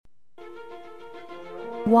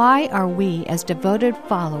Why are we, as devoted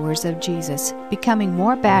followers of Jesus, becoming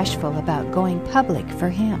more bashful about going public for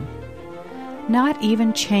Him? Not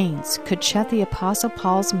even chains could shut the Apostle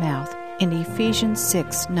Paul's mouth in Ephesians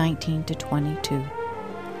 6:19-22.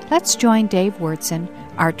 Let's join Dave Wurtson,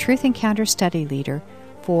 our Truth Encounter study leader,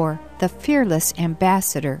 for The Fearless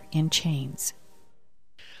Ambassador in Chains.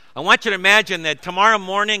 I want you to imagine that tomorrow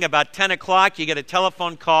morning about 10 o'clock you get a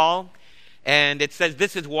telephone call and it says,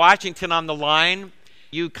 "This is Washington on the line."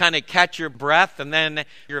 You kind of catch your breath and then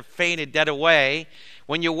you're fainted dead away.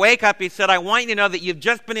 When you wake up, he said, "I want you to know that you've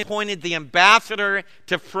just been appointed the ambassador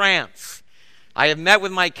to France. I have met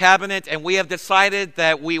with my cabinet and we have decided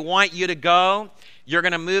that we want you to go. You're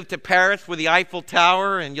going to move to Paris with the Eiffel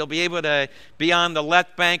Tower and you'll be able to be on the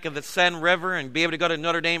left bank of the Seine River and be able to go to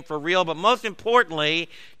Notre Dame for real. But most importantly,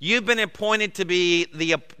 you've been appointed to be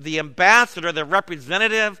the ambassador, the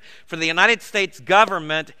representative for the United States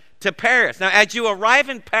government to Paris." Now, as you arrive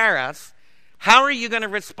in Paris, how are you going to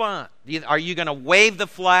respond? Are you going to wave the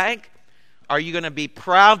flag? Are you going to be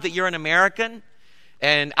proud that you're an American?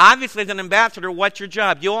 And obviously, as an ambassador, what's your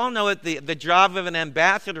job? You all know what the job of an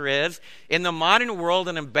ambassador is. In the modern world,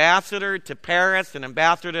 an ambassador to Paris, an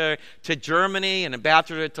ambassador to Germany, an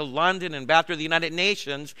ambassador to London, an ambassador to the United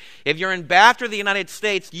Nations. If you're an ambassador to the United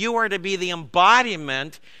States, you are to be the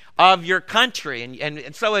embodiment of your country.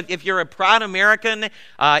 And so if you're a proud American,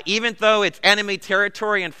 even though it's enemy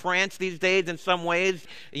territory in France these days in some ways,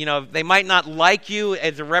 you know, they might not like you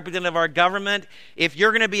as a representative of our government. If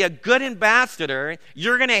you're going to be a good ambassador,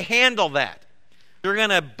 you're going to handle that. You're going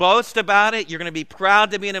to boast about it. You're going to be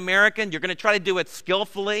proud to be an American. You're going to try to do it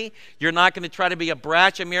skillfully. You're not going to try to be a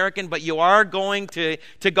brash American, but you are going to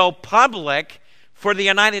go public for the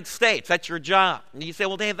United States. That's your job. And you say,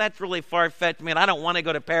 "Well, Dave, that's really far-fetched, man. I don't want to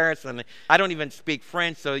go to Paris, and I don't even speak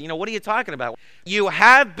French, so, what are you talking about?" You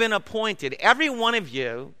have been appointed, every one of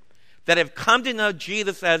you that have come to know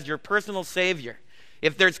Jesus as your personal Savior.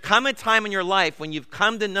 If there's come a time in your life when you've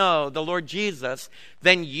come to know the Lord Jesus,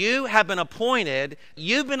 then you have been appointed.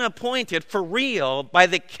 You've been appointed for real by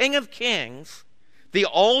the King of Kings, the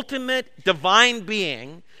ultimate divine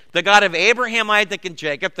being, the God of Abraham, Isaac, and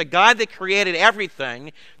Jacob, the God that created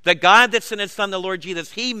everything, the God that sent His Son, the Lord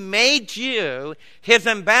Jesus. He made you His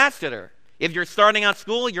ambassador. If you're starting out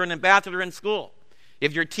school, you're an ambassador in school.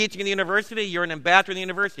 If you're teaching in the university, you're an ambassador in the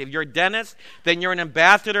university. If you're a dentist, then you're an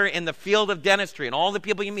ambassador in the field of dentistry and all the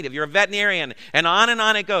people you meet. If you're a veterinarian, and on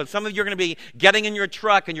it goes. Some of you are going to be getting in your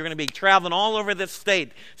truck and you're going to be traveling all over this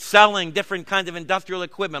state, selling different kinds of industrial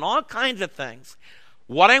equipment, all kinds of things.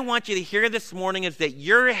 What I want you to hear this morning is that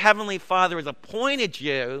your Heavenly Father has appointed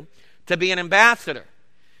you to be an ambassador.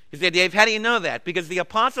 You say, "Dave, how do you know that?" Because the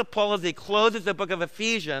Apostle Paul, as he closes the book of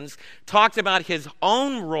Ephesians, talks about his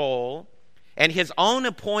own role and his own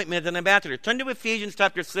appointment as an ambassador. Turn to Ephesians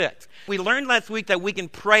chapter 6. We learned last week that we can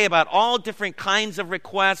pray about all different kinds of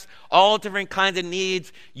requests, all different kinds of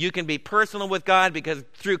needs. You can be personal with God because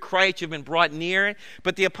through Christ you've been brought near.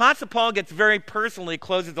 But the Apostle Paul gets very personal. He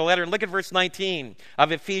closes the letter. Look at verse 19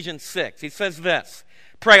 of Ephesians 6. He says this,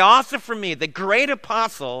 "Pray also for me." The great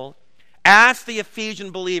apostle asked the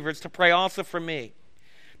Ephesian believers to pray also for me,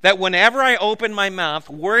 that whenever I open my mouth,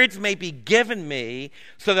 words may be given me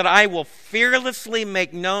so that I will fearlessly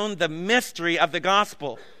make known the mystery of the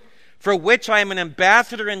gospel, for which I am an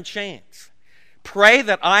ambassador in chains. Pray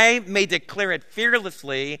that I may declare it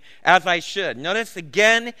fearlessly as I should. Notice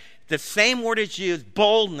again, the same word is used,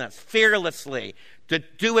 boldness, fearlessly, to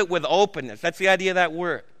do it with openness. That's the idea of that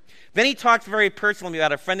word. Then he talks very personally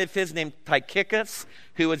about a friend of his named Tychicus,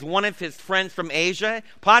 who was one of his friends from Asia,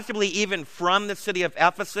 possibly even from the city of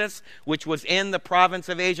Ephesus, which was in the province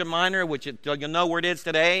of Asia Minor, which you'll know where it is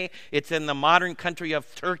today. It's in the modern country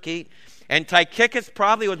of Turkey. And Tychicus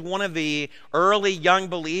probably was one of the early young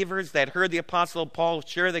believers that heard the Apostle Paul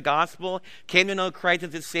share the gospel, came to know Christ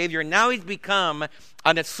as his Savior. Now he's become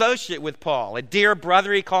an associate with Paul, a dear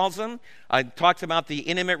brother, he calls him. Talks about the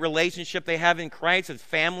intimate relationship they have in Christ as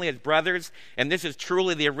family, as brothers. And this is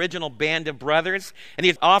truly the original band of brothers. And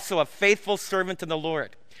he's also a faithful servant to the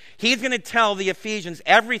Lord. He's going to tell the Ephesians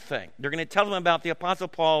everything. They're going to tell them about the Apostle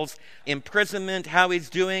Paul's imprisonment, how he's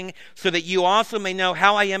doing, so that you also may know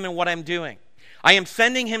how I am and what I'm doing. I am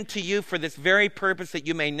sending him to you for this very purpose, that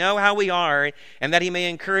you may know how we are and that he may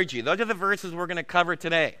encourage you. Those are the verses we're going to cover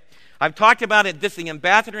today. I've talked about it, the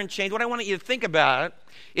ambassador in chains. What I want you to think about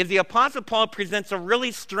is the Apostle Paul presents a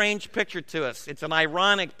really strange picture to us. It's an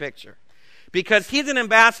ironic picture. Because he's an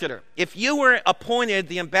ambassador. If you were appointed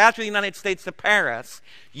the ambassador of the United States to Paris,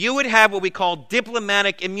 you would have what we call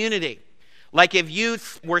diplomatic immunity. Like if you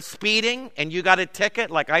were speeding and you got a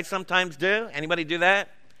ticket, like I sometimes do. Anybody do that?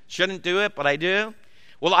 Shouldn't do it, but I do.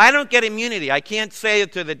 Well, I don't get immunity. I can't say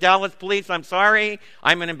to the Dallas police, I'm sorry,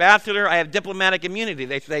 I'm an ambassador, I have diplomatic immunity.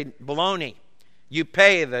 They say, baloney. You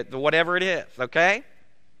pay the whatever it is, okay?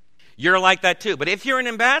 You're like that too. But if you're an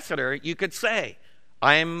ambassador, you could say,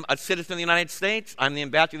 I'm a citizen of the United States, I'm the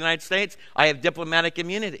ambassador of the United States, I have diplomatic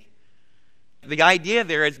immunity. The idea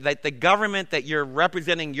there is that the government that you're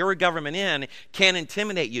representing your government in can't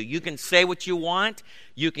intimidate you. You can say what you want.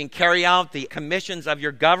 You can carry out the commissions of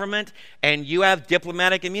your government, and you have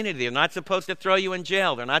diplomatic immunity. They're not supposed to throw you in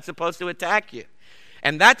jail. They're not supposed to attack you.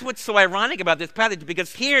 And that's what's so ironic about this passage,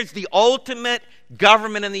 because here's the ultimate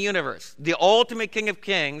government in the universe. The ultimate King of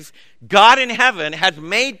Kings, God in heaven, has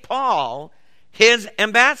made Paul his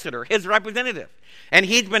ambassador, his representative. And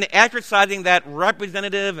he's been exercising that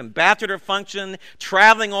representative, ambassador function,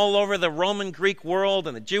 traveling all over the Roman Greek world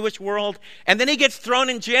and the Jewish world, and then he gets thrown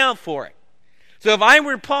in jail for it. So if I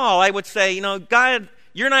were Paul, I would say, God,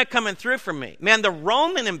 you're not coming through for me. Man, the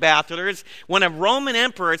Roman ambassadors, when a Roman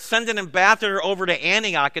emperor sends an ambassador over to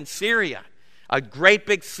Antioch in Syria, a great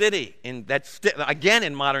big city that's again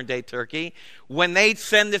in modern-day Turkey, when they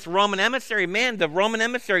send this Roman emissary, man, the Roman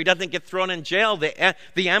emissary doesn't get thrown in jail. The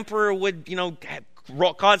emperor would,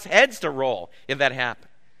 cause heads to roll if that happened.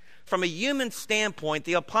 From a human standpoint,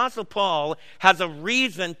 the Apostle Paul has a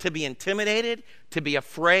reason to be intimidated, to be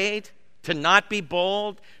afraid, to not be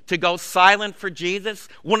bold, to go silent for Jesus.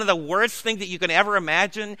 One of the worst things that you can ever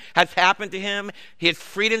imagine has happened to him. His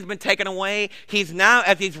freedom's been taken away. He's now,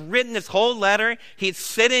 as he's written this whole letter, he's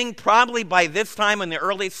sitting probably by this time in the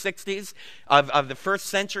early 60s of the first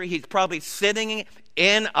century. He's probably sitting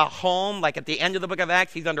in a home, like at the end of the book of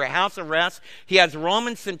Acts. He's under house arrest. He has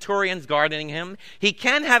Roman centurions guarding him. He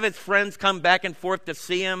can have his friends come back and forth to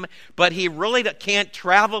see him, but he really can't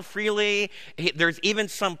travel freely. There's even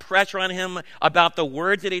some pressure on him about the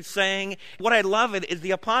words that he's saying. What I love is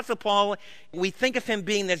the Apostle Paul, we think of him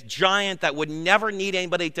being this giant that would never need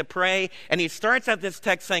anybody to pray, and he starts out this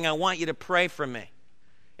text saying, I want you to pray for me.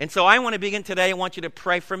 And so I want to begin today, I want you to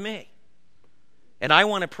pray for me. And I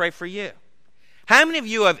want to pray for you. How many of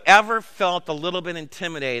you have ever felt a little bit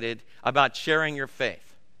intimidated about sharing your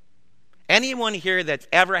faith? Anyone here that's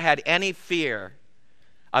ever had any fear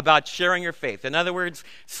about sharing your faith? In other words,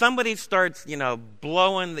 somebody starts,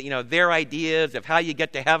 blowing, their ideas of how you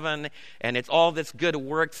get to heaven, and it's all this good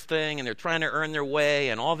works thing, and they're trying to earn their way,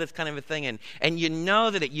 and all this kind of a thing, and you know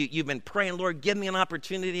that you've been praying, Lord, give me an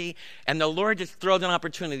opportunity, and the Lord just throws an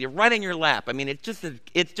opportunity right in your lap. I mean,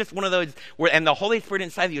 it's just one of those where, and the Holy Spirit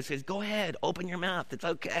inside of you says, go ahead, open your mouth, it's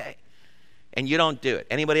okay, and you don't do it.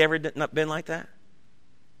 Anybody ever been like that?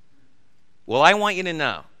 Well, I want you to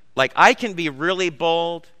know, I can be really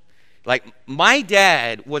bold. My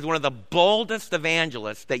dad was one of the boldest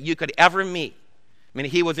evangelists that you could ever meet. I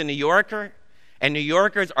mean, he was a New Yorker, and New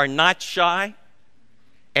Yorkers are not shy.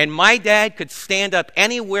 And my dad could stand up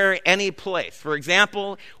anywhere, any place. For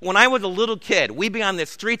example, when I was a little kid, we'd be on the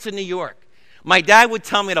streets of New York. My dad would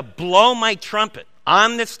tell me to blow my trumpet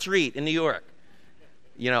on the street in New York.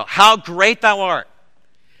 How great thou art.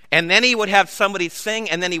 And then he would have somebody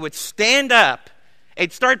sing, and then he would stand up and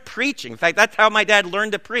start preaching. In fact, that's how my dad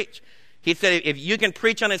learned to preach. He said, if you can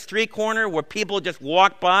preach on a street corner where people just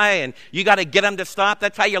walk by and you got to get them to stop,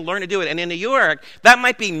 that's how you learn to do it. And in New York, that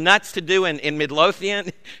might be nuts to do in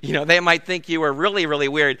Midlothian. They might think you were really, really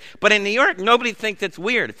weird. But in New York, nobody thinks it's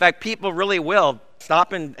weird. In fact, people really will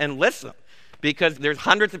stop and listen, because there's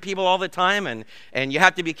hundreds of people all the time, and you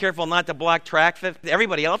have to be careful not to block traffic.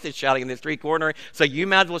 Everybody else is shouting in the street corner, so you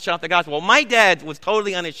might as well shout the gospel. Well, my dad was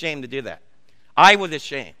totally unashamed to do that. I was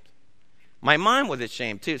ashamed. My mom was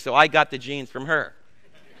ashamed too, so I got the genes from her.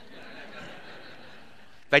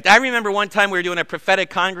 In fact, I remember one time we were doing a prophetic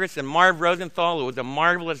congress, and Marv Rosenthal, who was a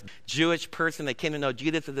marvelous Jewish person that came to know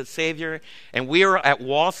Jesus as a Savior, and we were at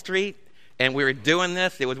Wall Street, and we were doing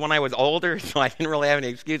this. It was when I was older, so I didn't really have any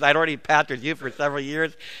excuse. I'd already pastored youth for several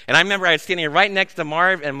years, and I remember I was standing right next to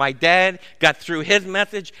Marv, and my dad got through his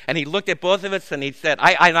message, and he looked at both of us, and he said,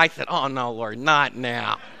 I said, oh no, Lord, not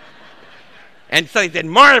now. And so he said,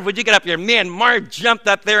 Marv, would you get up here? Man, Marv jumped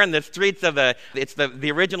up there in the streets of the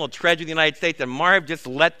original treasure of the United States, and Marv just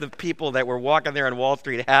let the people that were walking there on Wall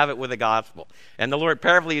Street have it with the gospel. And the Lord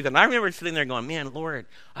paraphrased, and I remember sitting there going, man, Lord,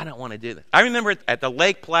 I don't want to do this. I remember at the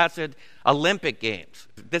Lake Placid Olympic Games,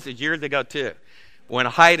 this is years ago too, when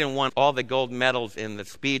Hayden won all the gold medals in the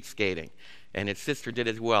speed skating, and his sister did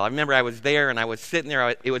as well. I remember I was there, and I was sitting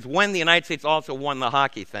there. It was when the United States also won the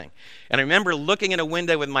hockey thing. And I remember looking in a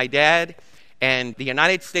window with my dad, And the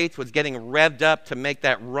United States was getting revved up to make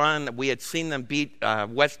that run. We had seen them beat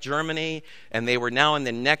West Germany, and they were now in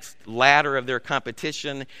the next ladder of their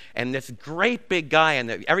competition. And this great big guy,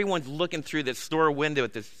 and everyone's looking through this store window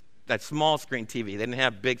at that small screen TV. They didn't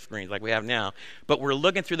have big screens like we have now. But we're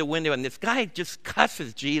looking through the window, and this guy just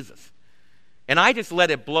cusses Jesus. And I just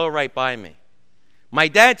let it blow right by me. My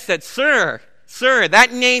dad said, Sir,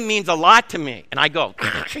 that name means a lot to me. And I go,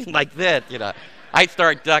 like this, I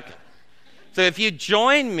start ducking. So if you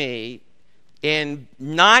join me in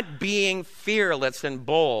not being fearless and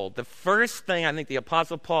bold, the first thing I think the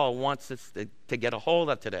Apostle Paul wants us to get a hold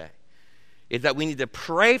of today is that we need to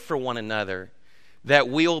pray for one another that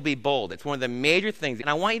we will be bold. It's one of the major things. And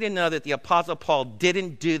I want you to know that the Apostle Paul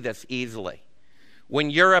didn't do this easily. When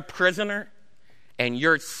you're a prisoner and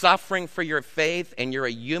you're suffering for your faith and you're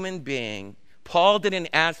a human being, Paul didn't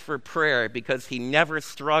ask for prayer because he never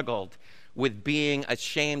struggled with being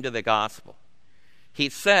ashamed of the gospel. He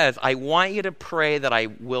says, I want you to pray that I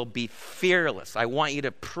will be fearless. I want you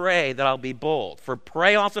to pray that I'll be bold.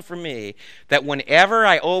 Pray also for me that whenever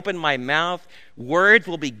I open my mouth, words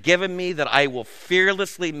will be given me that I will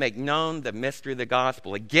fearlessly make known the mystery of the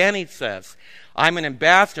gospel. Again, he says, I'm an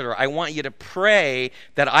ambassador. I want you to pray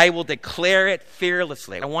that I will declare it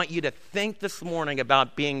fearlessly. I want you to think this morning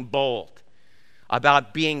about being bold,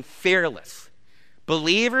 about being fearless.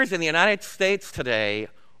 Believers in the United States today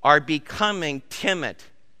are becoming timid.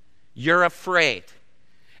 You're afraid.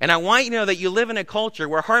 And I want you to know that you live in a culture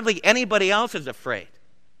where hardly anybody else is afraid.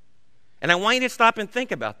 And I want you to stop and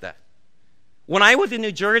think about that. When I was in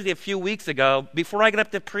New Jersey a few weeks ago, before I got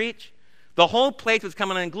up to preach, the whole place was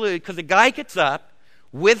coming unglued because the guy gets up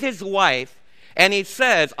with his wife and he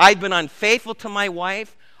says, I've been unfaithful to my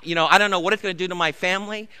wife. I don't know what it's going to do to my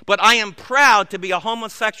family, but I am proud to be a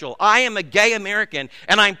homosexual. I am a gay American,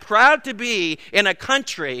 and I'm proud to be in a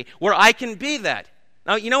country where I can be that.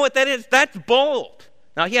 Now, you know what that is? That's bold.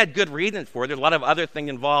 Now, he had good reasons for it. There's a lot of other things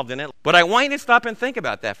involved in it. But I want you to stop and think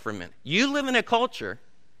about that for a minute. You live in a culture,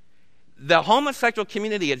 the homosexual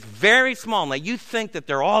community is very small. Now, you think that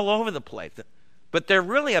they're all over the place, but they're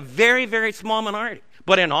really a very, very small minority.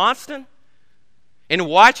 But in Austin, in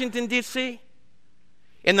Washington, D.C.,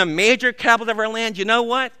 in the major capitals of our land, you know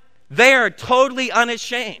what? They are totally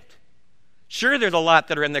unashamed. Sure, there's a lot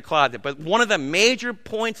that are in the closet, but one of the major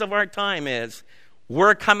points of our time is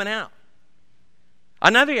we're coming out.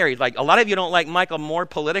 Another area, like a lot of you don't like Michael Moore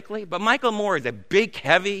politically, but Michael Moore is a big,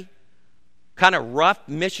 heavy, kind of rough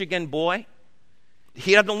Michigan boy.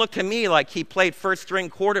 He doesn't look to me like he played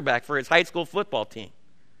first-string quarterback for his high school football team.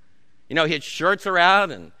 His shirts are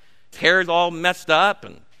out and his hair's all messed up,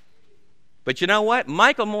 but you know what?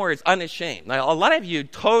 Michael Moore is unashamed. Now, a lot of you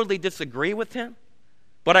totally disagree with him,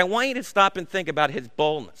 but I want you to stop and think about his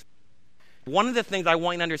boldness. One of the things I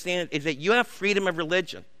want you to understand is that you have freedom of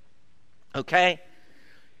religion, okay?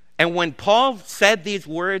 And when Paul said these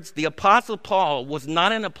words, the Apostle Paul was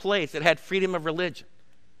not in a place that had freedom of religion.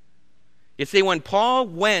 You see, when Paul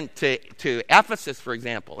went to Ephesus, for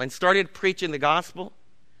example, and started preaching the gospel,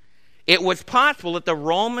 it was possible that the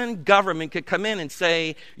Roman government could come in and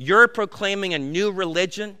say, you're proclaiming a new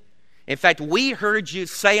religion. In fact, we heard you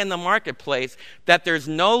say in the marketplace that there's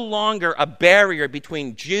no longer a barrier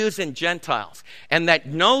between Jews and Gentiles, and that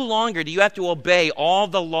no longer do you have to obey all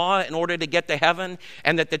the law in order to get to heaven,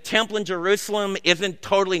 and that the temple in Jerusalem isn't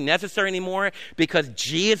totally necessary anymore because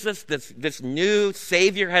Jesus, this new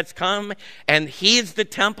Savior, has come, and He's the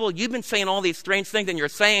temple. You've been saying all these strange things, and you're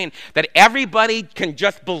saying that everybody can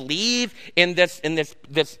just believe in this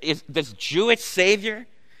Jewish Savior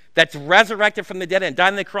that's resurrected from the dead and died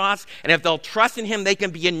on the cross, and if they'll trust in Him, they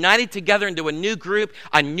can be united together into a new group,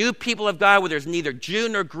 a new people of God where there's neither Jew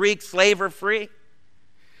nor Greek, slave or free.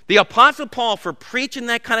 The Apostle Paul, for preaching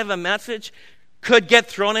that kind of a message, could get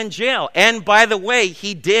thrown in jail. And by the way,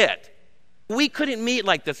 he did. We couldn't meet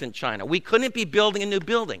like this in China. We couldn't be building a new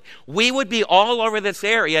building. We would be all over this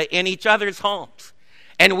area in each other's homes.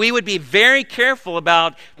 And we would be very careful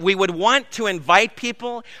about, we would want to invite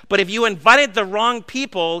people, but if you invited the wrong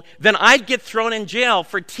people, then I'd get thrown in jail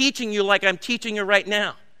for teaching you like I'm teaching you right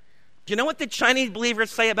now. Do you know what the Chinese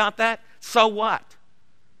believers say about that? So what?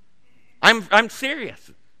 I'm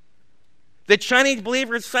serious. The Chinese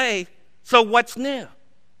believers say, so what's new?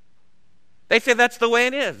 They say that's the way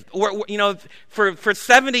it is. For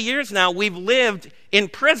 70 years now, we've lived in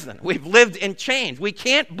prison. We've lived in chains. We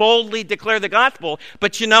can't boldly declare the gospel.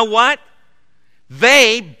 But you know what?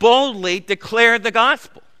 They boldly declare the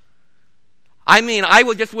gospel. I mean, I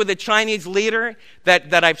was just with a Chinese leader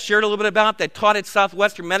that I've shared a little bit about that taught at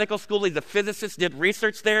Southwestern Medical School. He's a physicist, did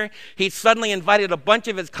research there. He suddenly invited a bunch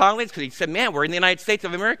of his colleagues because he said, man, we're in the United States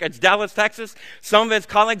of America. It's Dallas, Texas. Some of his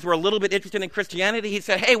colleagues were a little bit interested in Christianity. He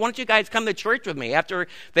said, hey, why don't you guys come to church with me? After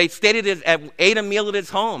they ate a meal at his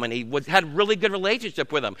home, and he had a really good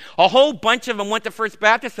relationship with them. A whole bunch of them went to First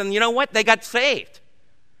Baptist, and you know what? They got saved.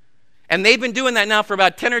 And they've been doing that now for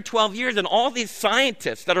about 10 or 12 years, and all these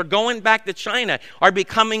scientists that are going back to China are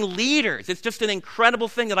becoming leaders. It's just an incredible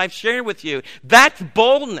thing that I've shared with you. That's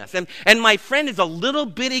boldness. And my friend is a little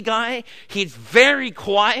bitty guy. He's very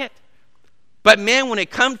quiet. But man, when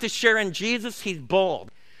it comes to sharing Jesus, he's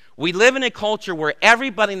bold. We live in a culture where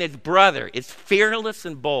everybody and his brother is fearless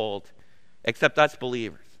and bold, except us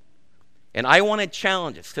believers. And I want to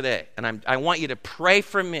challenge us today, and I want you to pray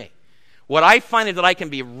for me. What I find is that I can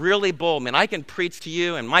be really bold. Man, I can preach to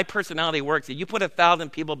you, and my personality works. If you put 1,000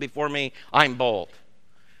 people before me, I'm bold.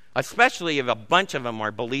 Especially if a bunch of them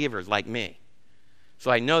are believers like me.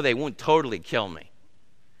 So I know they won't totally kill me.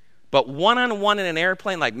 But one-on-one in an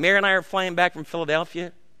airplane, like Mary and I are flying back from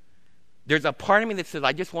Philadelphia, there's a part of me that says,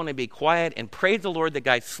 I just want to be quiet, and praise the Lord, the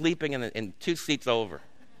guy's sleeping in 2 seats over.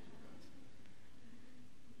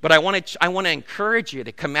 But I want to encourage you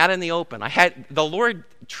to come out in the open. The Lord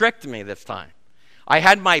tricked me this time. I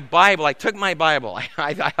had my Bible. I took my Bible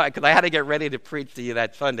because I had to get ready to preach to you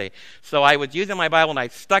that Sunday. So I was using my Bible and I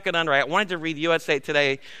stuck it under. I wanted to read USA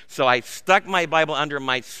Today, so I stuck my Bible under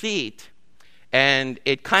my seat, and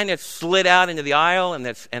it kind of slid out into the aisle. And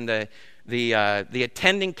the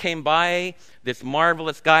attendant came by, this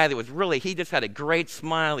marvelous guy that was really, he just had a great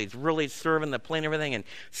smile. He's really serving the plane and everything. And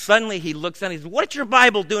suddenly he looks down and he says, what's your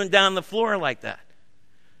Bible doing down on the floor like that?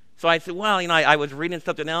 So I said, well, I was reading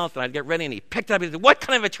something else and I'd get ready. And he picked it up and he said, what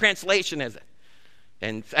kind of a translation is it?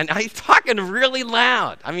 And he's talking really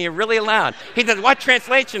loud. I mean, really loud. He said, what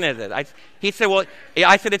translation is it? He said, well,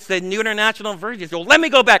 I said, it's the New International Version. He said, well, let me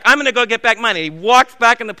go back. I'm going to go get back mine. And he walks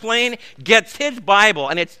back in the plane, gets his Bible,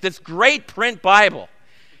 and it's this great print Bible.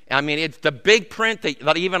 I mean, it's the big print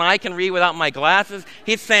that even I can read without my glasses.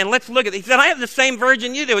 He's saying, let's look at it. He said, I have the same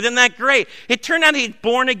version you do. Isn't that great? It turned out he's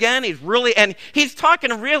born again. And he's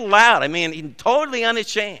talking real loud. I mean, he's totally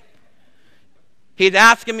unashamed. He's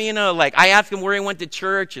asking me, I asked him where he went to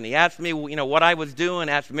church, and he asked me, what I was doing,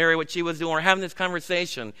 asked Mary what she was doing. We're having this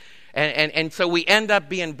conversation. And so we end up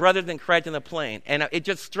being brothers in Christ in the plane. And it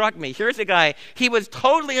just struck me. Here's a guy, he was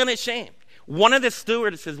totally unashamed. One of the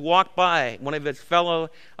stewardesses walked by, one of his fellow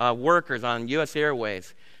workers on U.S.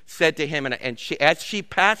 Airways, said to him, as she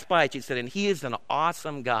passed by, she said, and he is an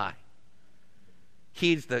awesome guy.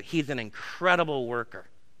 He's an incredible worker.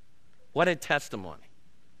 What a testimony.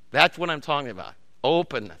 That's what I'm talking about.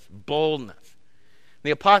 Openness, boldness.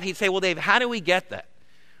 The apostle, he'd say, well, Dave, how do we get that?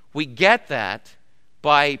 We get that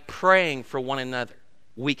by praying for one another.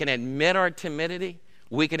 We can admit our timidity.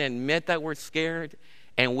 We can admit that we're scared.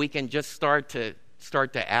 And we can just start to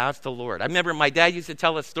ask the Lord. I remember my dad used to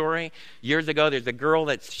tell a story years ago. There's a girl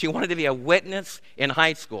that she wanted to be a witness in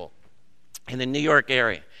high school in the New York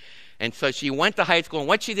area. And so she went to high school, and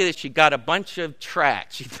what she did is she got a bunch of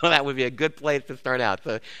tracts. She thought that would be a good place to start out.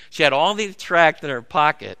 So she had all these tracts in her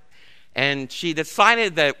pocket, and she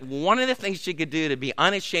decided that one of the things she could do to be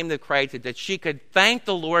unashamed of Christ is that she could thank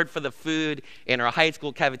the Lord for the food in her high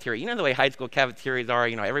school cafeteria. You know the way high school cafeterias are,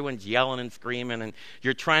 everyone's yelling and screaming, and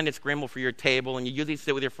you're trying to scramble for your table, and you usually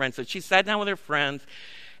sit with your friends. So she sat down with her friends,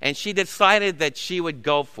 and she decided that she would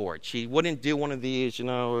go for it. She wouldn't do one of these,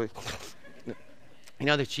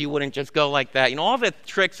 that she wouldn't just go like that. All the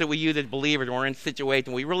tricks that we use as believers when we're in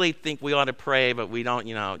situations we really think we ought to pray, but we don't,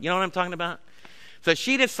 You know what I'm talking about? So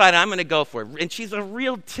she decided, I'm going to go for it. And she's a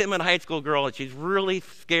real timid high school girl, and she's really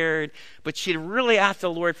scared, but she really asked the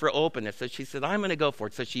Lord for openness. So she said, I'm going to go for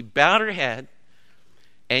it. So she bowed her head,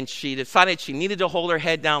 and she decided she needed to hold her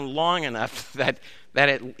head down long enough that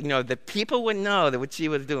the people would know that what she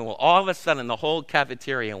was doing. Well, all of a sudden, the whole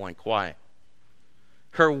cafeteria went quiet.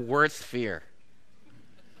 Her worst fear.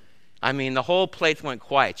 I mean, the whole place went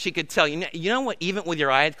quiet. She could tell. You know what, even with your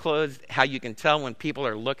eyes closed, how you can tell when people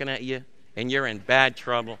are looking at you and you're in bad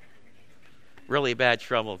trouble? Really bad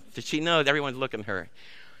trouble. So she knows everyone's looking at her.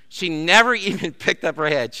 She never even picked up her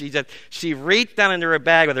head. She reached down into her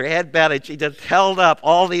bag with her head bowed, and she just held up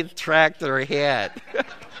all these tracts to her head.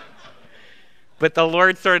 But the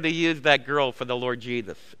Lord started to use that girl for the Lord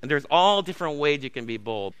Jesus. And there's all different ways you can be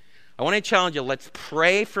bold. I want to challenge you, let's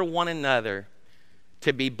pray for one another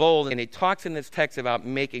to be bold. And it talks in this text about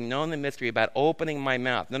making known the mystery, about opening my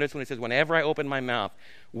mouth. Notice when it says, whenever I open my mouth,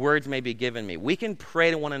 words may be given me. We can pray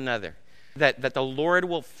to one another that the Lord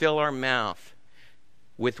will fill our mouth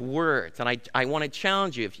with words. And I want to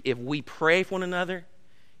challenge you, if we pray for one another,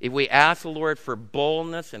 if we ask the Lord for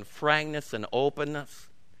boldness and frankness and openness,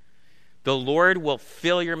 the Lord will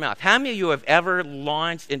fill your mouth. How many of you have ever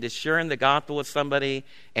launched into sharing the gospel with somebody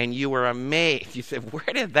and you were amazed? You said,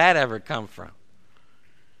 where did that ever come from?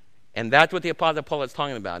 And that's what the Apostle Paul is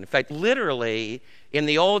talking about. In fact, literally, in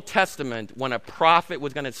the Old Testament, when a prophet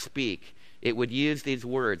was going to speak, it would use these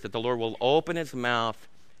words, that the Lord will open his mouth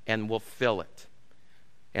and will fill it.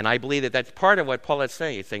 And I believe that that's part of what Paul is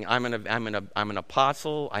saying. He's saying, I'm an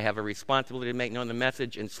apostle. I have a responsibility to make known the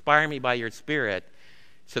message. Inspire me by your Spirit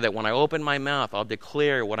so that when I open my mouth, I'll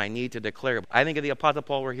declare what I need to declare. I think if the Apostle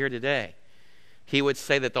Paul were here today, he would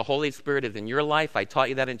say that the Holy Spirit is in your life. I taught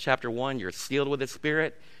you that in chapter 1. You're sealed with the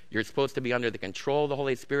Spirit. You're supposed to be under the control of the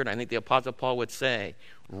Holy Spirit. I think the Apostle Paul would say,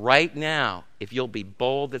 right now, if you'll be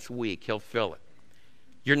bold this week, he'll fill it.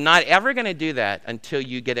 You're not ever going to do that until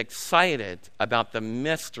you get excited about the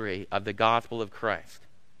mystery of the gospel of Christ.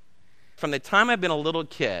 From the time I've been a little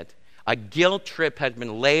kid, a guilt trip has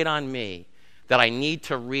been laid on me that I need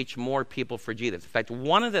to reach more people for Jesus. In fact,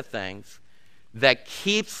 one of the things that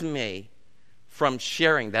keeps me from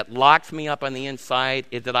sharing, that locks me up on the inside,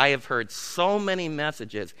 is that I have heard so many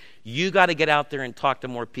messages. You got to get out there and talk to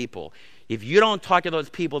more people. If you don't talk to those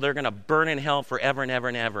people, they're going to burn in hell forever and ever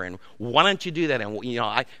and ever. And why don't you do that? And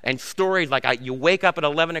and stories like you wake up at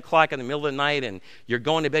 11 o'clock in the middle of the night and you're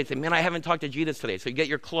going to bed and say, man, I haven't talked to Jesus today. So you get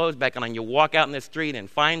your clothes back on and you walk out in the street and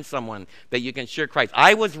find someone that you can share Christ.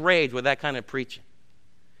 I was raised with that kind of preaching.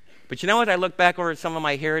 But you know what? I look back over some of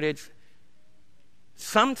my heritage.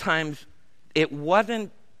 Sometimes it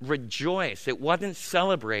wasn't rejoiced. It wasn't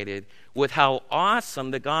celebrated with how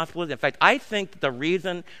awesome the gospel is. In fact, I think the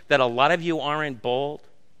reason that a lot of you aren't bold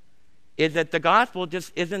is that the gospel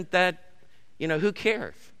just isn't that, who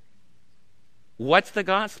cares? What's the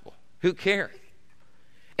gospel? Who cares?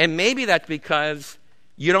 And maybe that's because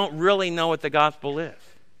you don't really know what the gospel is.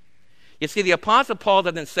 You see, the Apostle Paul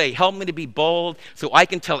doesn't say, help me to be bold so I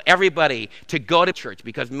can tell everybody to go to church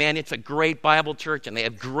because, man, it's a great Bible church and they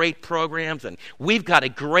have great programs and we've got a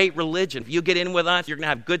great religion. If you get in with us, you're going to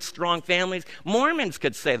have good, strong families. Mormons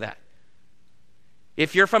could say that.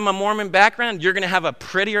 If you're from a Mormon background, you're going to have a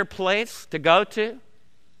prettier place to go to.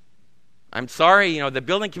 I'm sorry, the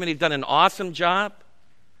building committee's done an awesome job,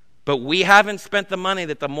 but we haven't spent the money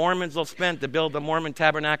that the Mormons will spend to build the Mormon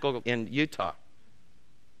Tabernacle in Utah.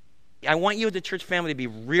 I want you as a church family to be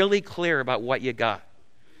really clear about what you got.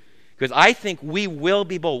 Because I think we will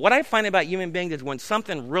be bold. What I find about human beings is when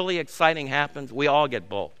something really exciting happens, we all get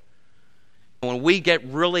bold. When we get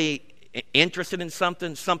really interested in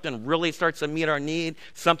something really starts to meet our need,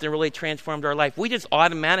 something really transforms our life, we just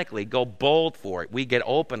automatically go bold for it. We get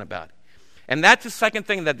open about it. And that's the second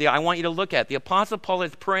thing that I want you to look at. The Apostle Paul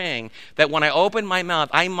is praying that when I open my mouth,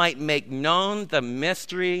 I might make known the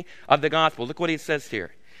mystery of the gospel. Look what he says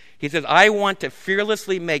here. He says, I want to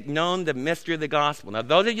fearlessly make known the mystery of the gospel. Now,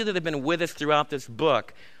 those of you that have been with us throughout this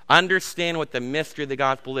book understand what the mystery of the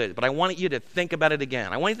gospel is. But I want you to think about it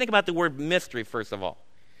again. I want you to think about the word mystery, first of all.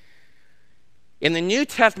 In the New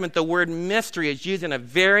Testament, the word mystery is used in a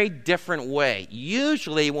very different way.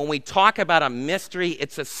 Usually, when we talk about a mystery,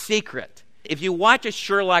 it's a secret. If you watch a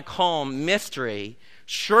Sherlock Holmes mystery,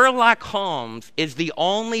 Sherlock Holmes is the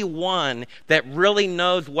only one that really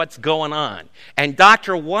knows what's going on. And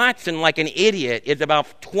Dr. Watson, like an idiot, is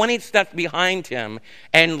about 20 steps behind him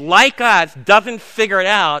and, like us, doesn't figure it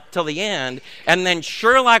out till the end. And then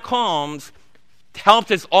Sherlock Holmes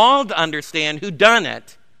helps us all to understand who done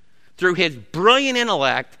it through his brilliant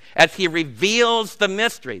intellect as he reveals the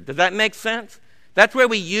mystery. Does that make sense? That's where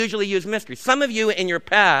we usually use mystery. Some of you in your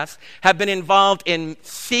past have been involved in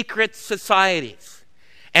secret societies.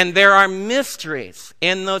 And there are mysteries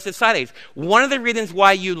in those societies. One of the reasons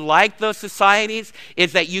why you like those societies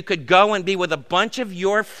is that you could go and be with a bunch of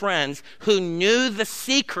your friends who knew the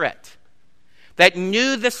secret, that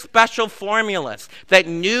knew the special formulas, that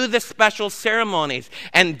knew the special ceremonies,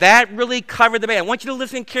 and that really covered the base. I want you to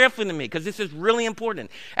listen carefully to me because this is really important.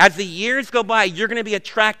 As the years go by, you're going to be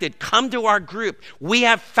attracted. Come to our group. We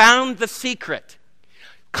have found the secret.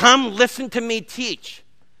 Come listen to me teach.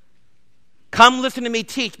 Come listen to me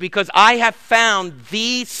teach because I have found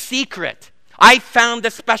the secret. I found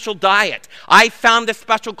the special diet. I found the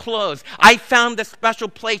special clothes. I found the special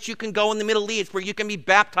place you can go in the Middle East where you can be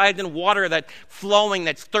baptized in water that's flowing,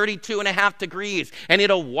 that's 32.5 degrees, and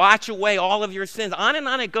it'll wash away all of your sins. On and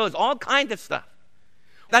on it goes, all kinds of stuff.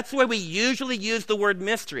 That's the way we usually use the word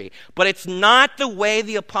mystery, but it's not the way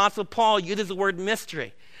the Apostle Paul uses the word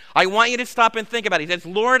mystery. I want you to stop and think about it. He says,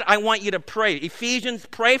 Lord, I want you to pray. Ephesians,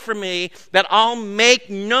 pray for me that I'll make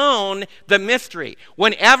known the mystery.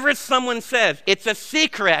 Whenever someone says it's a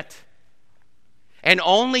secret and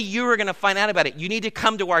only you are going to find out about it, you need to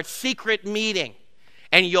come to our secret meeting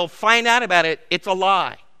and you'll find out about it. It's a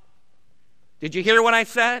lie. Did you hear what I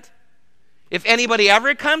said? If anybody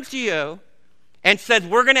ever comes to you and says,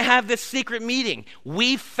 we're going to have this secret meeting,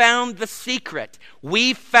 we found the secret,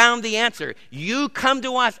 we found the answer, you come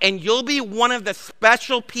to us and you'll be one of the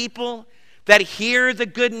special people that hear the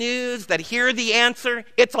good news, that hear the answer,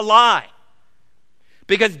 it's a lie.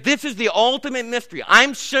 Because this is the ultimate mystery.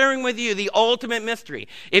 I'm sharing with you the ultimate mystery.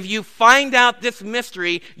 If you find out this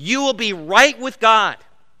mystery, you will be right with God.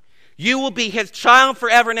 You will be his child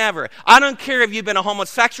forever and ever. I don't care if you've been a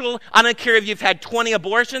homosexual. I don't care if you've had 20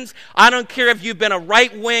 abortions. I don't care if you've been a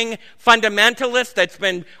right-wing fundamentalist that's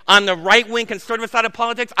been on the right-wing conservative side of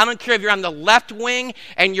politics. I don't care if you're on the left wing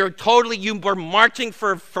and you were marching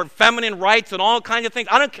for feminine rights and all kinds of things.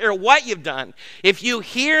 I don't care what you've done. If you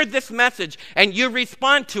hear this message and you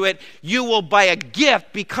respond to it, you will by a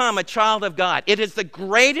gift become a child of God. It is the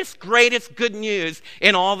greatest good news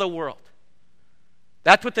in all the world.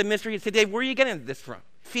 That's what the mystery is today. Where are you getting this from?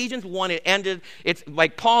 Ephesians 1, it's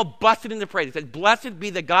like Paul busted into praise. It says, blessed be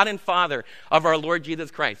the God and Father of our Lord Jesus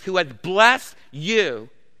Christ, who has blessed you,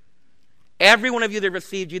 every one of you that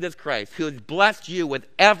received Jesus Christ, who has blessed you with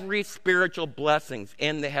every spiritual blessings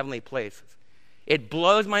in the heavenly places. It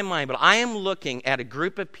blows my mind, but I am looking at a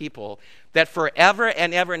group of people that forever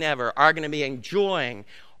and ever and ever are going to be enjoying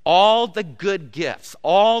all the good gifts,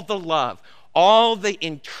 all the love, all the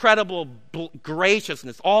incredible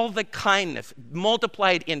graciousness, all the kindness,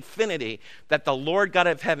 multiplied infinity that the Lord God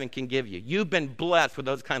of heaven can give you. You've been blessed with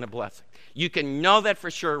those kind of blessings. You can know that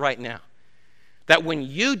for sure right now. That when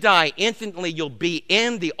you die, instantly you'll be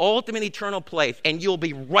in the ultimate eternal place and you'll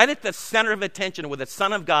be right at the center of attention with the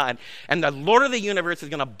Son of God, and the Lord of the universe is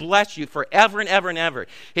going to bless you forever and ever and ever.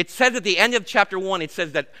 It says at the end of chapter 1, it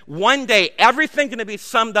says that one day everything's going to be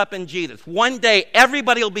summed up in Jesus. One day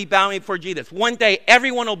everybody will be bowing before Jesus. One day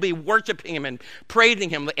everyone will be worshiping him and praising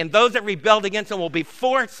him, and those that rebelled against him will be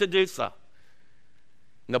forced to do so.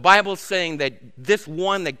 And the Bible is saying that this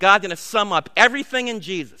one, that God's going to sum up everything in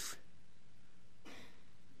Jesus.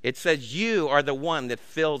 It says you are the one that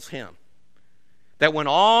fills him. That when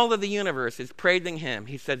all of the universe is praising him,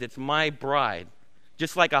 he says, it's my bride.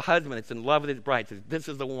 Just like a husband that's in love with his bride says, this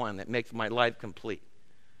is the one that makes my life complete.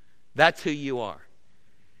 That's who you are.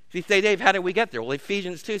 So you say, Dave, how did we get there? Well,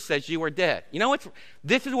 Ephesians 2 says you are dead. You know what?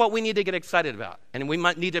 This is what we need to get excited about. And we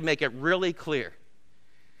might need to make it really clear.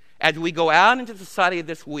 As we go out into society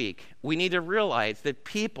this week, we need to realize that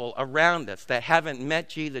people around us that haven't met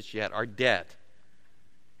Jesus yet are dead.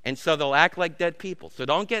 And so they'll act like dead people. So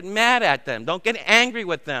don't get mad at them. Don't get angry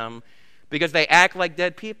with them because they act like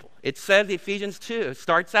dead people. It says, Ephesians 2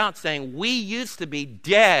 starts out saying, we used to be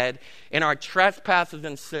dead in our trespasses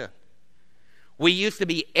and sin. We used to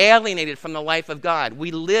be alienated from the life of God. We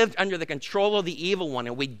lived under the control of the evil one,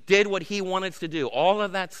 and we did what he wanted us to do, all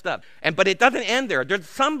of that stuff. But it doesn't end there. There's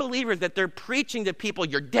some believers that they're preaching to people,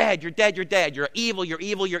 you're dead, you're dead, you're dead, you're evil, you're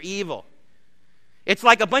evil, you're evil. It's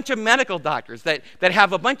like a bunch of medical doctors that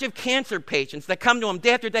have a bunch of cancer patients that come to them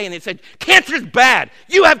day after day and they said, cancer's bad.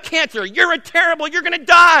 You have cancer. You're terrible. You're going to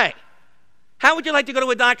die. How would you like to go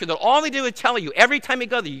to a doctor that all they do is tell you every time you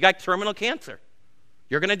go there, you got terminal cancer.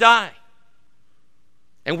 You're going to die.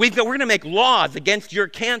 And we're going to make laws against your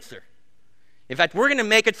cancer. In fact, we're going to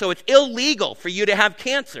make it so it's illegal for you to have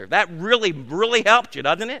cancer. That really, really helped you,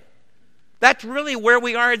 doesn't it? That's really where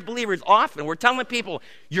we are as believers often. We're telling people,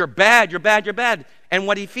 you're bad, you're bad, you're bad. And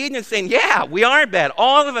what Ephesians is saying, yeah, we are bad.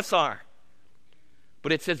 All of us are.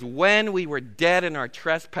 But it says, when we were dead in our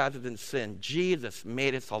trespasses and sin, Jesus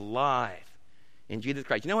made us alive in Jesus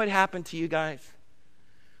Christ. You know what happened to you guys?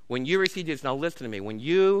 When you received Jesus, now listen to me. When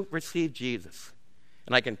you received Jesus,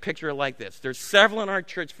 and I can picture it like this. There's several in our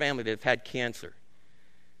church family that have had cancer.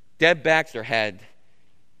 Deb Baxter had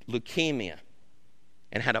leukemia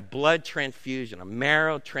and had a blood transfusion, a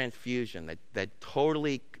marrow transfusion that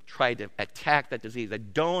totally tried to attack that disease. A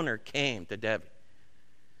donor came to Debbie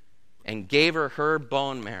and gave her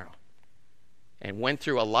bone marrow and went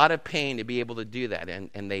through a lot of pain to be able to do that.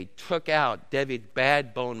 And they took out Debbie's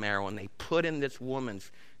bad bone marrow and they put in this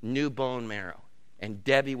woman's new bone marrow. And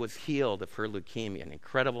Debbie was healed of her leukemia, an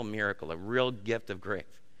incredible miracle, a real gift of grace.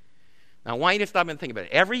 Now, I want you to stop and think about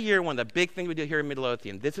it. Every year, one of the big things we do here in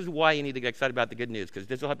Midlothian, this is why you need to get excited about the good news, because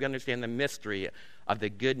this will help you understand the mystery of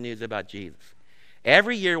the good news about Jesus.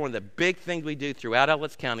 Every year, one of the big things we do throughout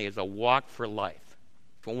Ellis County is a walk for life.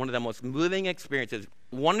 It's one of the most moving experiences.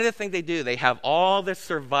 one of the things they do, they have all the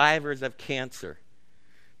survivors of cancer.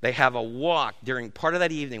 They have a walk during part of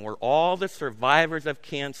that evening where all the survivors of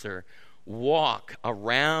cancer walk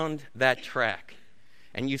around that track.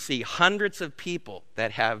 And you see hundreds of people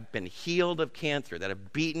that have been healed of cancer, that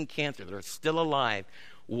have beaten cancer, that are still alive,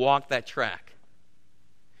 walk that track.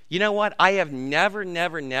 You know what? I have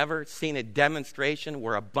never seen a demonstration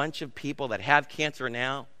where a bunch of people that have cancer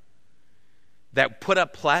now that put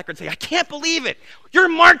up placards and say, I can't believe it. You're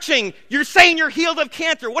marching. You're saying you're healed of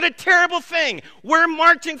cancer. What a terrible thing. We're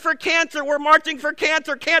marching for cancer. We're marching for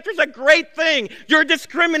cancer. Cancer's a great thing. You're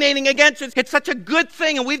discriminating against it. It's such a good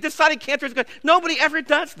thing, and we've decided cancer is good. Nobody ever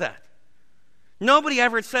does that. Nobody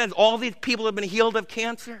ever says all these people have been healed of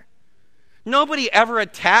cancer. Nobody ever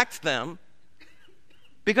attacks them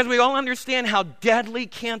because we all understand how deadly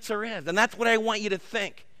cancer is, and that's what I want you to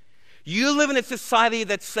think. You live in a society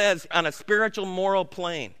that says on a spiritual, moral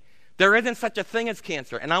plane, there isn't such a thing as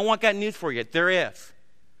cancer. And I want that news for you. There is.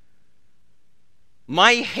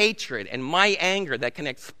 My hatred and my anger that can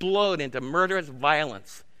explode into murderous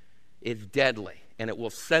violence is deadly. And it will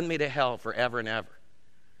send me to hell forever and ever.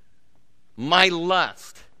 My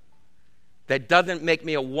lust that doesn't make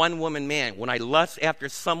me a one-woman man. When I lust after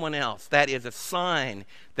someone else, that is a sign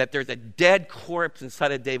that there's a dead corpse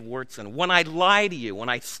inside of Dave Wurtson. When I lie to you, when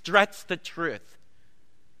I stretch the truth,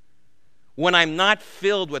 when I'm not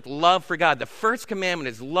filled with love for God, the first commandment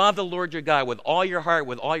is love the Lord your God with all your heart,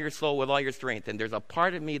 with all your soul, with all your strength. And there's a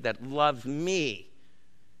part of me that loves me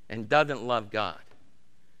and doesn't love God.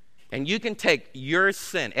 And you can take your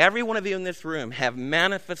sin, every one of you in this room have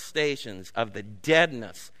manifestations of the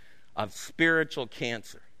deadness of spiritual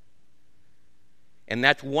cancer. And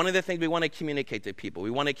that's one of the things we want to communicate to people.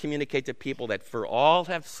 We want to communicate to people that for all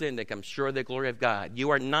have sinned to come short of the glory of God.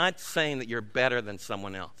 You are not saying that you're better than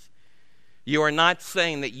someone else. You are not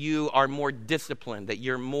saying that you are more disciplined, that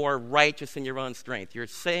you're more righteous in your own strength. You're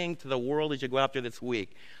saying to the world as you go out there this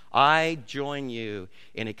week, I join you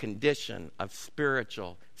in a condition of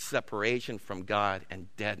spiritual separation from God and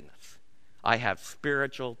deadness. I have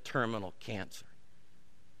spiritual terminal cancer.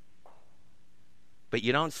 But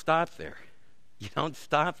you don't stop there. You don't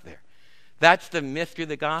stop there. That's the mystery of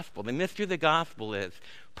the gospel. The mystery of the gospel is,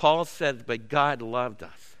 Paul says, but God loved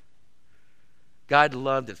us. God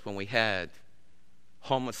loved us when we had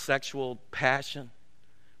homosexual passion,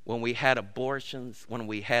 when we had abortions, when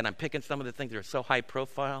we had, I'm picking some of the things that are so high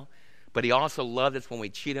profile, but he also loved us when we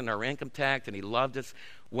cheated on our income tax, and he loved us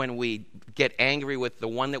when we get angry with the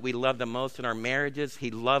one that we love the most in our marriages.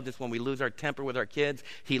 He loved us when we lose our temper with our kids.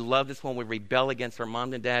 He loved us when we rebel against our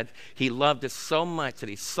mom and dad. He loved us so much that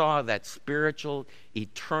he saw that spiritual,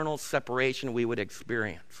 eternal separation we would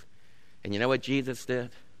experience. And you know what Jesus did?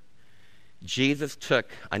 Jesus took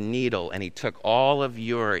a needle and he took all of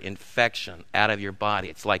your infection out of your body.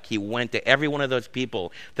 It's like he went to every one of those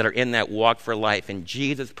people that are in that walk for life. And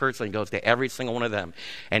Jesus personally goes to every single one of them.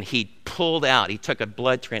 And he pulled out, he took a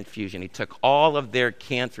blood transfusion. He took all of their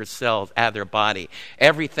cancer cells out of their body,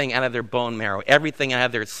 everything out of their bone marrow, everything out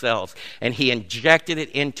of their cells. And he injected it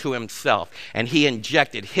into himself. And he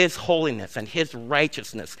injected his holiness and his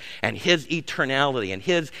righteousness and his eternality and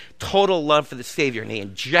his total love for the Savior. And he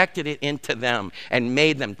injected it into them and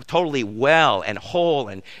made them totally well and whole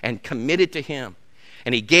and committed to him.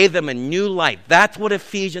 And he gave them a new life. That's what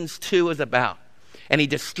Ephesians 2 is about. And he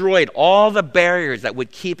destroyed all the barriers that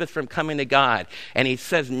would keep us from coming to God. And he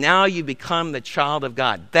says, now you become the child of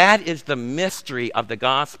God. That is the mystery of the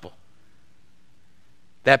gospel.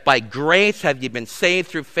 That by grace have you been saved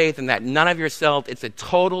through faith, and that none of yourself, it's a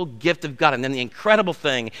total gift of God. And then the incredible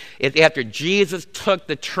thing is, after Jesus took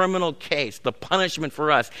the terminal case, the punishment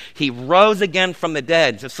for us, he rose again from the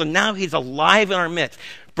dead. So now he's alive in our midst.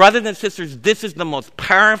 Brothers and sisters, this is the most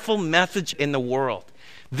powerful message in the world.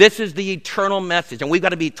 This is the eternal message, and we've got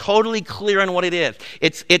to be totally clear on what it is.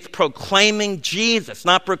 It's proclaiming Jesus,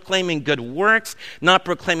 not proclaiming good works, not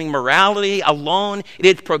proclaiming morality alone. It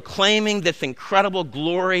is proclaiming this incredible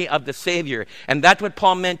glory of the Savior. And that's what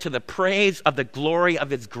Paul meant to the praise of the glory of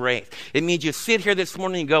his grace. It means you sit here this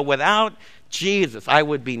morning and go, without Jesus, I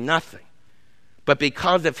would be nothing. But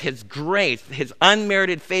because of his grace, his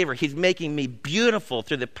unmerited favor, he's making me beautiful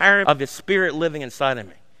through the power of his Spirit living inside of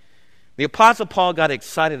me. The Apostle Paul got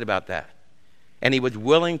excited about that, and he was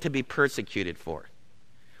willing to be persecuted for it.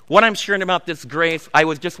 What I'm sharing about this grace, I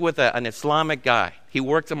was just with an Islamic guy. He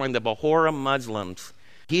works among the Bahura Muslims.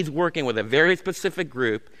 He's working with a very specific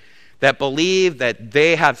group that believe that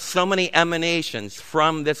they have so many emanations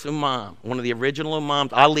from this Imam. One of the original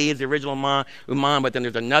Imams, Ali is the original Imam, but then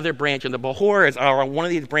there's another branch, and the Bahá'ís are one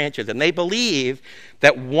of these branches, and they believe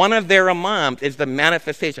that one of their Imams is the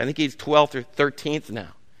manifestation. I think he's 12th or 13th now.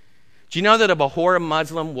 Do you know that a Bahá'í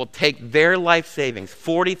Muslim will take their life savings,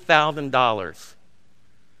 $40,000?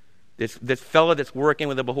 This fellow that's working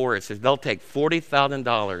with the Bahá'ís says they'll take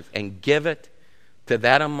 $40,000 and give it to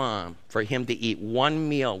that Imam for him to eat one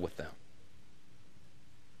meal with them.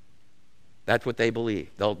 That's what they believe.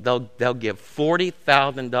 They'll give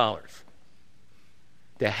 $40,000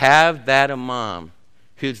 to have that Imam,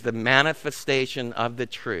 who's the manifestation of the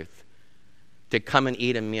truth, to come and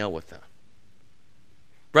eat a meal with them.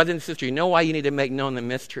 Brothers and sisters, you know why you need to make known the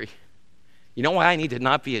mystery? You know why I need to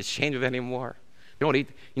not be ashamed of it anymore? You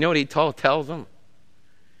know what he tells them?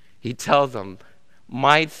 He tells them,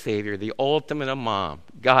 my Savior, the ultimate Imam,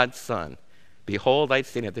 God's Son, behold, I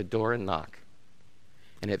stand at the door and knock.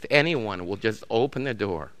 And if anyone will just open the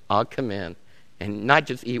door, I'll come in and not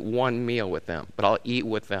just eat one meal with them, but I'll eat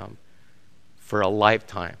with them for a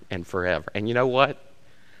lifetime and forever. And you know what?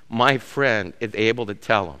 My friend is able to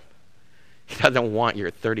tell him, he doesn't want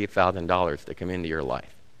your $30,000 to come into your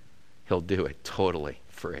life. He'll do it totally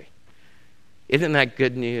free. Isn't that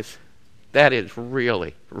good news? That is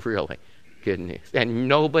really, really good news. And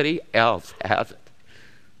nobody else has it.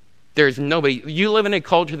 There's nobody. You live in a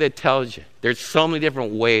culture that tells you there's so many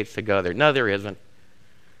different ways to go there. No, there isn't.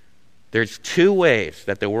 There's two ways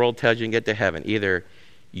that the world tells you to get to heaven. Either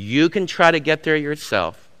you can try to get there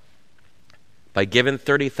yourself by giving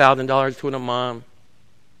 $30,000 to an imam,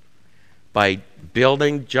 by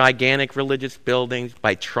building gigantic religious buildings,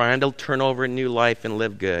 by trying to turn over a new life and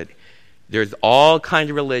live good. There's all kinds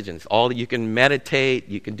of religions. You can meditate,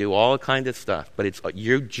 you can do all kinds of stuff, but it's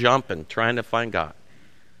you're jumping, trying to find God.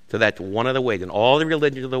 So that's one of the ways, and all the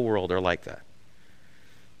religions of the world are like that.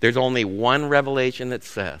 There's only one revelation that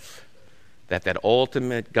says that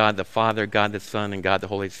ultimate God the Father, God the Son, and God the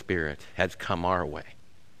Holy Spirit has come our way.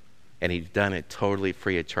 And he's done it totally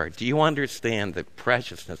free of charge. Do you understand the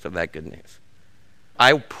preciousness of that good news?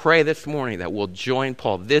 I pray this morning that we'll join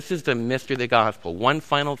Paul. This is the mystery of the gospel. One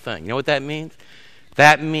final thing. You know what that means?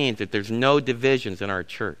 That means that there's no divisions in our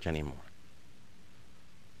church anymore.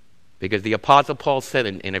 Because the Apostle Paul said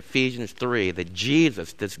in Ephesians 3 that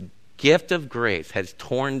Jesus, this gift of grace, has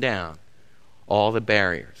torn down all the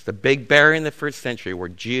barriers. The big barrier in the first century were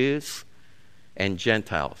Jews and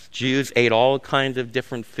Gentiles. Jews ate all kinds of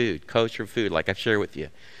different food, kosher food, like I shared with you.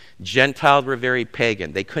 Gentiles were very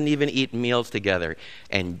pagan. They couldn't even eat meals together.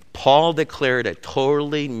 And Paul declared a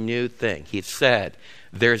totally new thing. He said,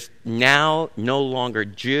 there's now no longer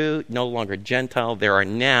Jew, no longer Gentile. There are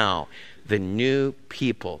now the new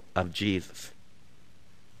people of Jesus.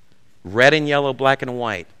 Red and yellow, black and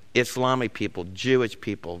white, Islamic people, Jewish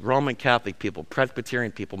people, Roman Catholic people,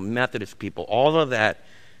 Presbyterian people, Methodist people, all of that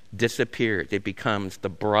disappears. It becomes the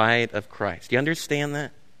bride of Christ. Do you understand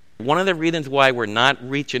that? One of the reasons why we're not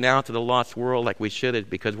reaching out to the lost world like we should is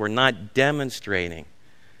because we're not demonstrating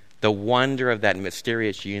the wonder of that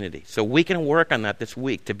mysterious unity. So we can work on that this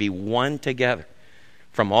week, to be one together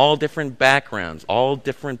from all different backgrounds, all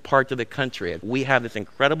different parts of the country. We have this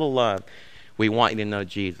incredible love. We want you to know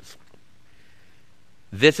Jesus.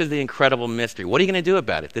 This is the incredible mystery. What are you going to do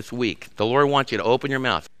about it this week? The Lord wants you to open your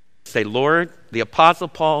mouth. Say, Lord, the Apostle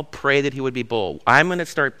Paul prayed that he would be bold. I'm going to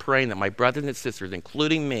start praying that my brothers and sisters,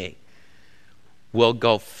 including me, will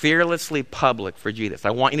go fearlessly public for Jesus.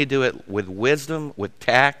 I want you to do it with wisdom, with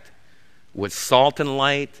tact, with salt and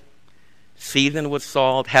light, seasoned with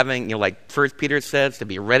salt, having, like 1 Peter says, to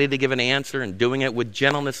be ready to give an answer and doing it with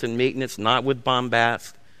gentleness and meekness, not with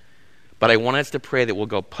bombast. But I want us to pray that we'll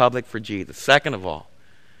go public for Jesus. Second of all,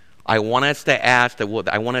 I want us to ask the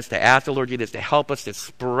Lord Jesus to help us to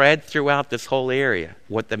spread throughout this whole area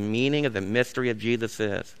what the meaning of the mystery of Jesus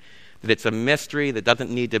is. That it's a mystery that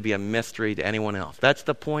doesn't need to be a mystery to anyone else. That's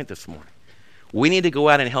the point this morning. We need to go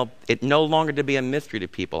out and help it no longer to be a mystery to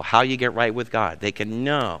people how you get right with God. They can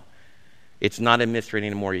know it's not a mystery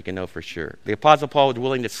anymore. You can know for sure. The Apostle Paul was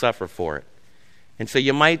willing to suffer for it. And so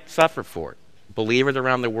you might suffer for it. Believers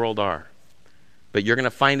around the world are. But you're going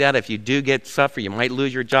to find out if you do suffer, you might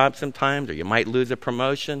lose your job sometimes, or you might lose a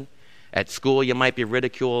promotion. At school, you might be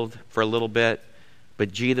ridiculed for a little bit.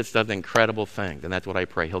 But Jesus does incredible things, and that's what I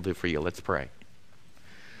pray he'll do for you. Let's pray.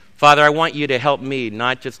 Father, I want you to help me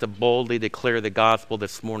not just to boldly declare the gospel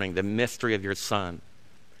this morning, the mystery of your Son.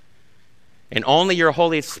 And only your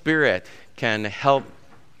Holy Spirit can help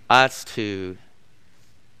us to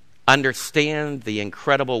understand the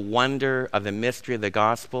incredible wonder of the mystery of the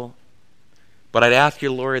gospel. But I'd ask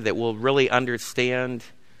you, Lord, that we'll really understand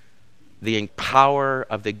the power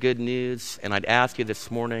of the good news. And I'd ask you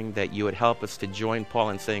this morning that you would help us to join Paul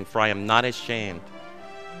in saying, for I am not ashamed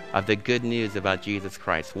of the good news about Jesus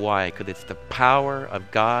Christ. Why? Because it's the power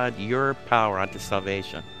of God, your power unto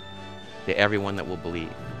salvation to everyone that will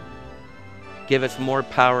believe. Give us more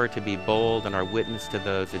power to be bold in our witness to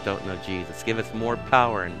those that don't know Jesus. Give us more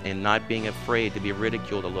power in not being afraid to be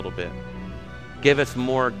ridiculed a little bit. Give us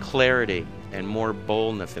more clarity and more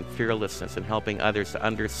boldness and fearlessness in helping others to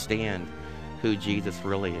understand who Jesus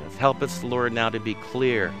really is. Help us, Lord, now to be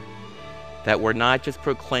clear that we're not just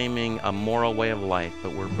proclaiming a moral way of life,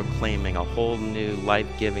 but we're proclaiming a whole new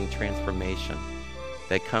life-giving transformation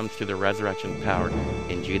that comes through the resurrection power.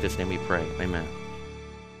 In Jesus' name we pray. Amen.